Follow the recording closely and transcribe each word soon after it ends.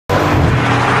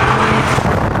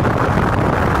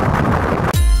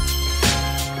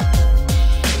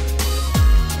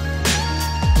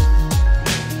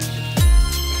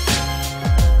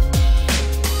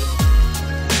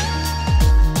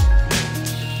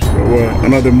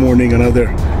another morning, another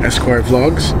Esquire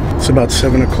Vlogs. It's about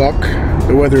 7 o'clock.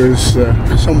 The weather is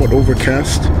somewhat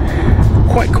overcast.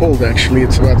 Quite cold actually.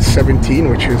 It's about 17,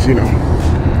 which is, you know,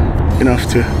 enough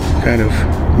to kind of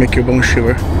make your bones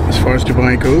shiver as far as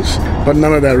Dubai goes. But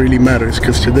none of that really matters,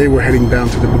 because today we're heading down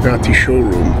to the Bugatti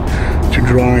showroom to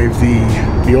drive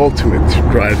the ultimate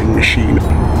driving machine,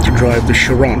 to drive the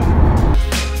Chiron.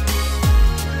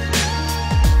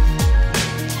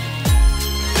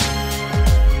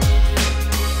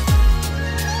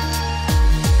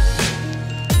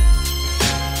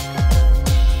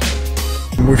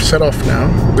 We've set off now.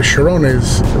 The Chiron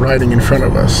is riding in front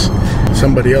of us.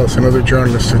 Somebody else, another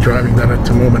journalist, is driving that at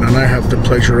the moment, and I have the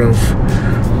pleasure of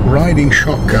riding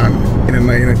shotgun in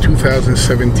a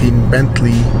 2017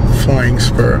 Bentley Flying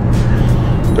Spur.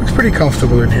 Looks pretty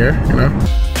comfortable in here, you know.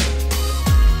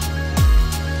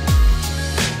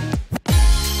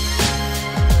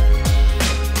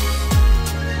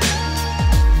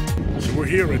 So we're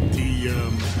here at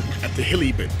the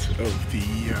hilly bit of the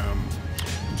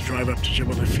drive up to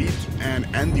Jebel Hafid, and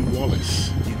Andy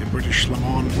Wallace, the British Le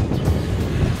Mans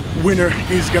winner,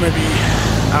 is going to be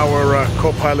our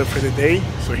co-pilot for the day.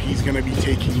 So he's going to be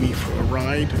taking me for a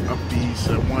ride up these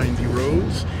windy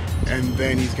roads, and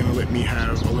then he's going to let me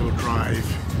have a little drive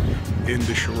in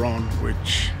the Chiron,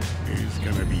 which is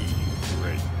going to be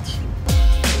great.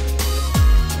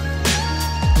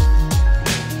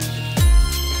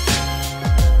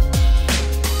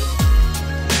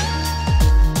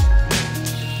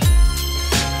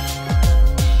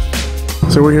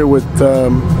 So we're here with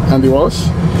Andy Wallace,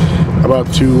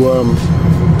 about to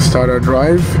start our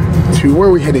drive to, where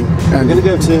are we heading? Andy? We're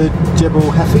going to go to Jebel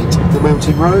Hafid, the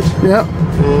mountain road. Yeah.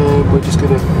 And we're just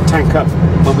going to tank up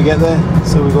when we get there,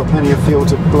 so we've got plenty of fuel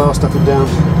to blast up and down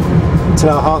until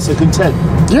our hearts are content.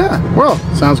 Yeah, well,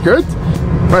 sounds good.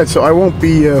 Right, so I won't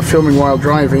be filming while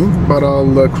driving, but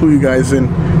I'll clue you guys in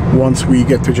once we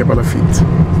get to Jebel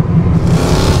Hafid.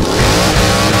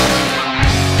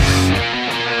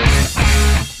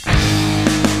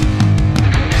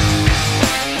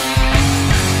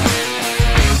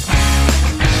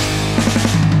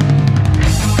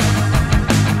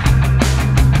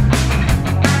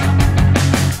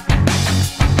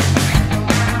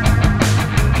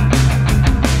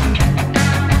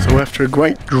 After a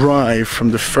great drive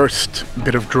from the first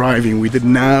bit of driving we did,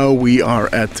 now we are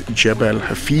at Jebel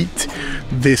Hafid.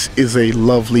 This is a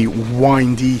lovely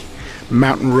windy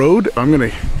mountain road. I'm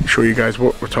going to show you guys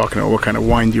what we're talking about, what kind of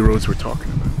windy roads we're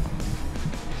talking about.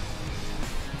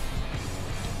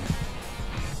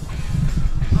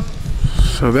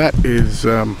 So that is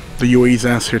the UAE's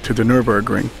answer to the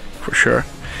Nürburgring, for sure.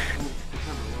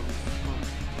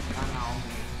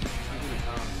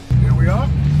 Here we are.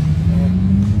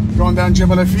 Going down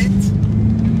Jebel Hafid.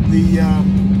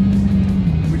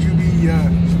 Would you be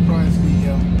surprised,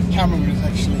 the cameraman is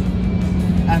actually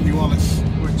Andy Wallace,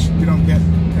 which you don't get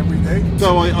every day.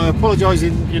 So I apologise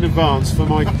in advance for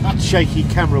my shaky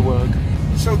camera work.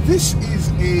 So this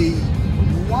is a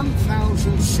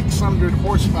 1,600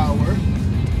 horsepower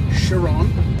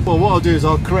Chiron. Well, what I'll do is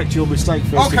I'll correct your mistake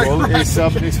first of all. Right. It's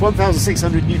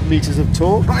 1,600 Newton meters of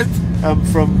torque, right.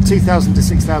 From 2,000 to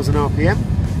 6,000 RPM.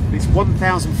 It's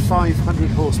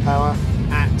 1,500 horsepower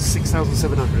at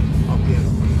 6,700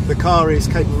 RPM. The car is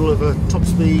capable of a top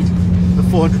speed of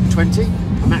 420,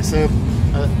 and that's a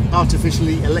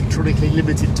artificially electronically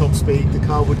limited top speed. The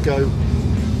car would go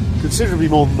considerably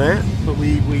more than that, but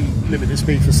we limit the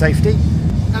speed for safety.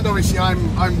 And obviously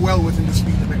I'm well within the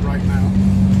speed limit right now,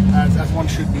 as one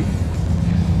should be.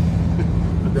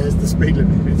 And there's the speed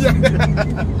limit.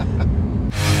 Yeah.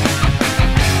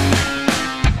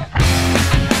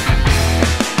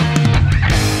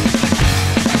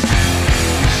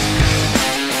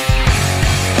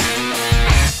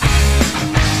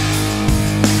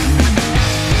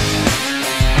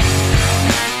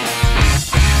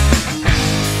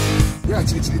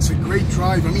 It's a great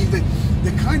drive. I mean, the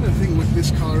kind of thing with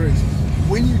this car is,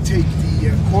 when you take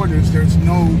the corners, there's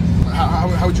no,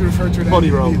 how would you refer to it? Body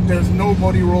roll. There's no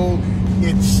body roll.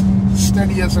 It's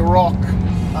steady as a rock.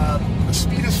 The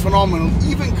speed is phenomenal.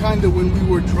 Even kind of when we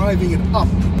were driving it up,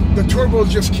 the turbos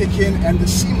just kick in and the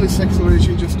seamless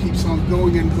acceleration just keeps on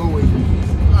going and going.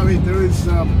 I mean, there is,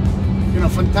 you know,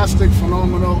 fantastic,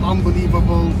 phenomenal,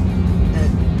 unbelievable.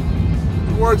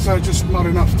 Words are just not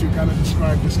enough to kind of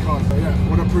describe this car. But yeah,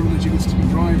 what a privilege it is to be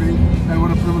driving, and what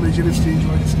a privilege it is to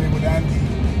enjoy this day with Andy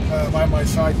by my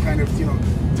side, kind of, you know,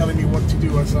 telling me what to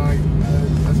do as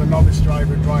a novice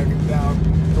driver driving down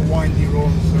the windy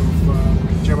roads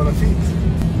of Jebel Hafid.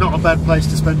 Not a bad place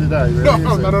to spend a day, really.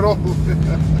 No, not at all.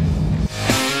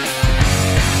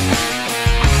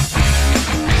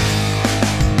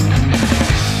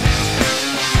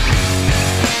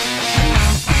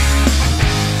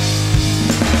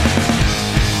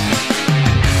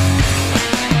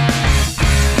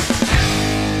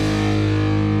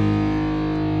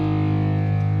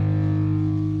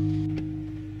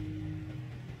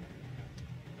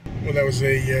 Well, that was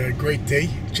a great day.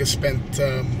 Just spent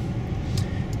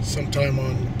some time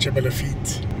on Jebel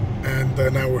Lafitte, and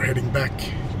now we're heading back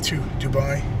to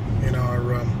Dubai in our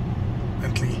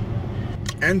Bentley.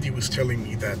 Andy was telling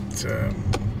me that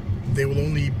they will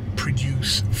only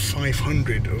produce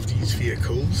 500 of these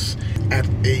vehicles at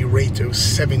a rate of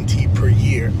 70 per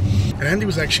year. And Andy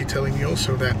was actually telling me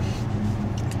also that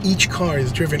each car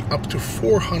is driven up to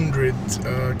 400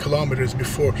 kilometers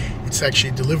before it's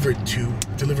actually delivered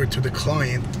to the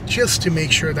client, just to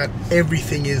make sure that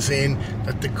everything is in,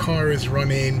 that the car is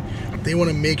running. They want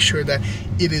to make sure that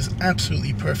it is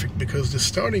absolutely perfect, because the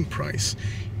starting price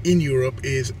in Europe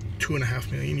is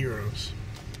 2.5 million euros.